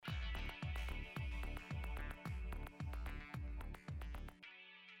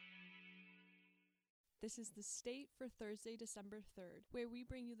This is The State for Thursday, December 3rd, where we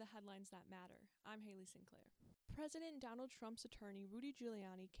bring you the headlines that matter. I'm Haley Sinclair. President Donald Trump's attorney, Rudy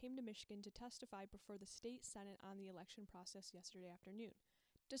Giuliani, came to Michigan to testify before the state Senate on the election process yesterday afternoon,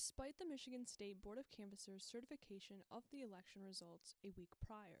 despite the Michigan State Board of Canvassers' certification of the election results a week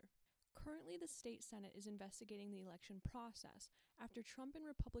prior. Currently, the state Senate is investigating the election process after Trump and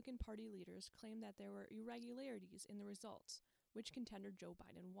Republican Party leaders claimed that there were irregularities in the results, which contender Joe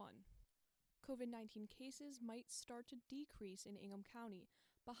Biden won. COVID-19 cases might start to decrease in Ingham County,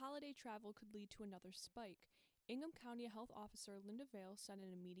 but holiday travel could lead to another spike. Ingham County Health Officer Linda Vail said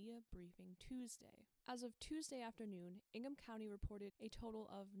in a media briefing Tuesday. As of Tuesday afternoon, Ingham County reported a total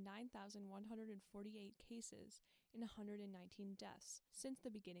of 9,148 cases and 119 deaths since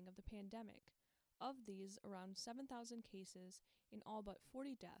the beginning of the pandemic. Of these, around 7,000 cases and all but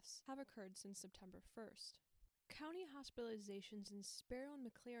 40 deaths have occurred since September 1st. County hospitalizations in Sparrow and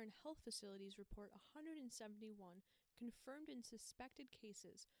McLaren health facilities report 171 confirmed and suspected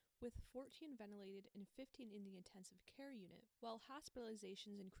cases, with 14 ventilated and 15 in the intensive care unit. While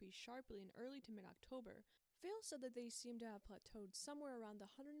hospitalizations increased sharply in early to mid-October, Vail said that they seem to have plateaued somewhere around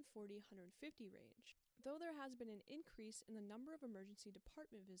the 140-150 range, though there has been an increase in the number of emergency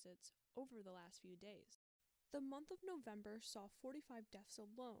department visits over the last few days. The month of November saw 45 deaths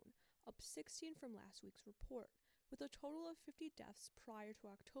alone, up 16 from last week's report, with a total of 50 deaths prior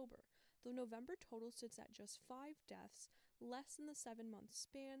to October. The November total sits at just 5 deaths, less than the 7-month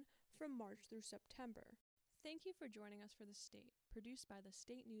span from March through September. Thank you for joining us for The State, produced by The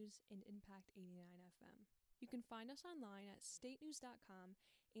State News and Impact 89 FM. You can find us online at statenews.com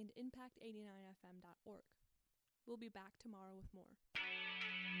and impact89fm.org. We'll be back tomorrow with more.